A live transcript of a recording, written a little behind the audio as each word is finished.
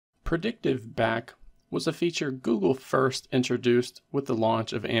Predictive Back was a feature Google first introduced with the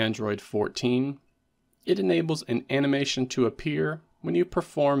launch of Android 14. It enables an animation to appear when you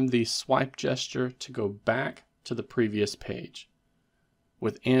perform the swipe gesture to go back to the previous page.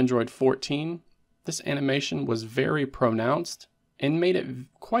 With Android 14, this animation was very pronounced and made it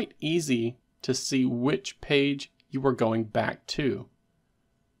quite easy to see which page you were going back to.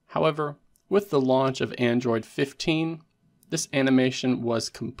 However, with the launch of Android 15, this animation was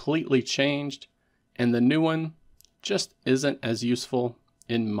completely changed, and the new one just isn't as useful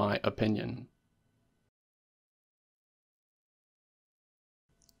in my opinion.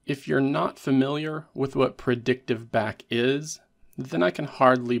 If you're not familiar with what Predictive Back is, then I can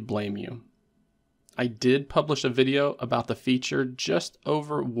hardly blame you. I did publish a video about the feature just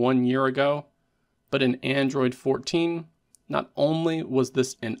over 1 year ago, but in Android 14, not only was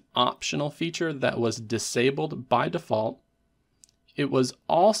this an optional feature that was disabled by default, it was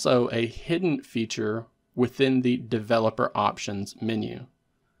also a hidden feature within the Developer Options menu.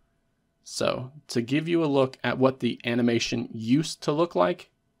 So, to give you a look at what the animation used to look like,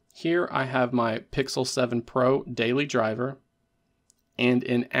 here I have my Pixel 7 Pro daily driver, and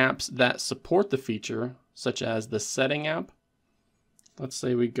in apps that support the feature, such as the Setting app, let's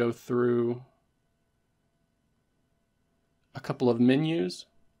say we go through a couple of menus.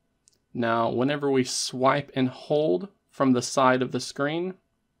 Now, whenever we swipe and hold from the side of the screen,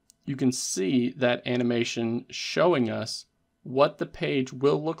 you can see that animation showing us what the page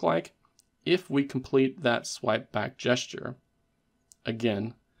will look like if we complete that swipe back gesture.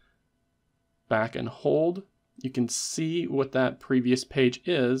 Again, back and hold, you can see what that previous page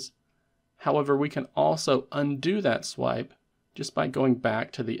is. However, we can also undo that swipe just by going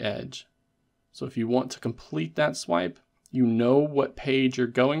back to the edge. So if you want to complete that swipe, you know what page you're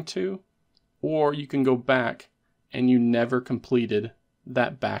going to, or you can go back and you never completed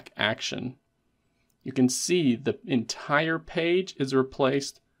that back action. You can see the entire page is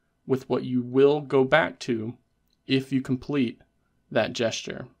replaced with what you will go back to if you complete that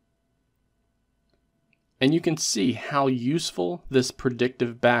gesture. And you can see how useful this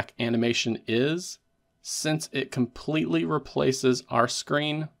Predictive Back animation is, since it completely replaces our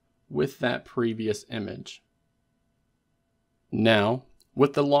screen with that previous image. Now,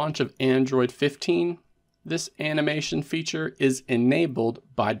 with the launch of Android 15, this animation feature is enabled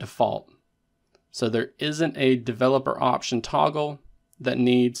by default. So there isn't a developer option toggle that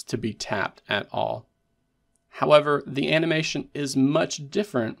needs to be tapped at all. However, the animation is much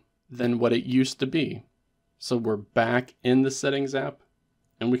different than what it used to be. So we're back in the Settings app,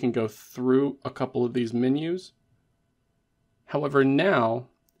 and we can go through a couple of these menus. However, now,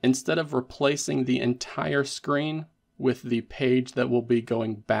 instead of replacing the entire screen with the page that we'll be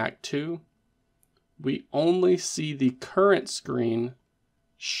going back to, we only see the current screen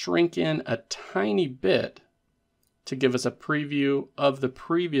shrink in a tiny bit to give us a preview of the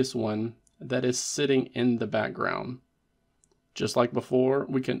previous one that is sitting in the background. Just like before,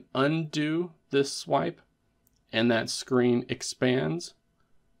 we can undo this swipe and that screen expands,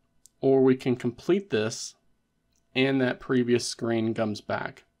 or we can complete this and that previous screen comes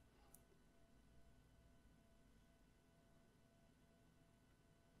back.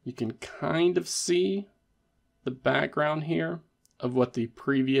 You can kind of see the background here of what the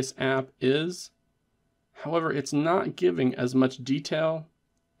previous app is. However, it's not giving as much detail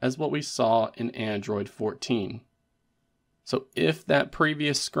as what we saw in Android 14. So if that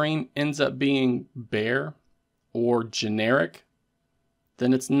previous screen ends up being bare or generic,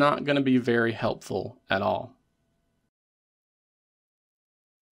 then it's not going to be very helpful at all.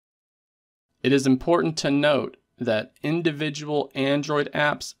 It is important to note that individual Android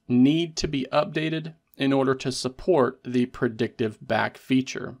apps need to be updated in order to support the Predictive Back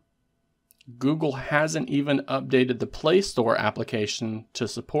feature. Google hasn't even updated the Play Store application to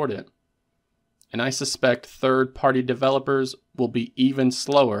support it, and I suspect third-party developers will be even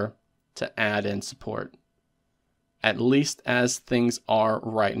slower to add in support, at least as things are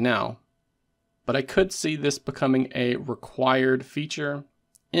right now. But I could see this becoming a required feature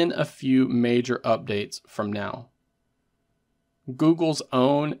in a few major updates from now. Google's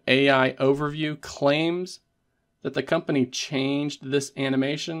own AI overview claims that the company changed this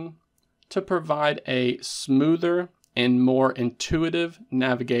animation to provide a smoother and more intuitive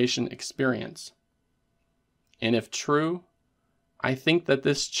navigation experience. And if true, I think that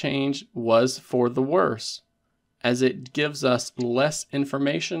this change was for the worse, as it gives us less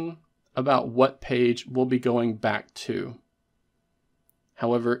information about what page we'll be going back to.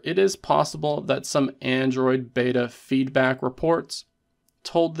 However, it is possible that some Android beta feedback reports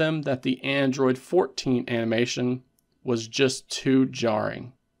told them that the Android 14 animation was just too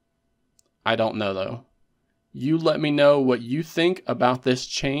jarring. I don't know though. You let me know what you think about this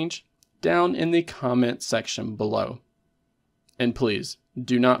change down in the comment section below. And please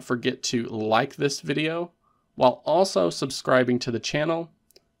do not forget to like this video while also subscribing to the channel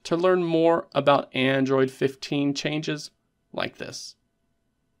to learn more about Android 15 changes like this.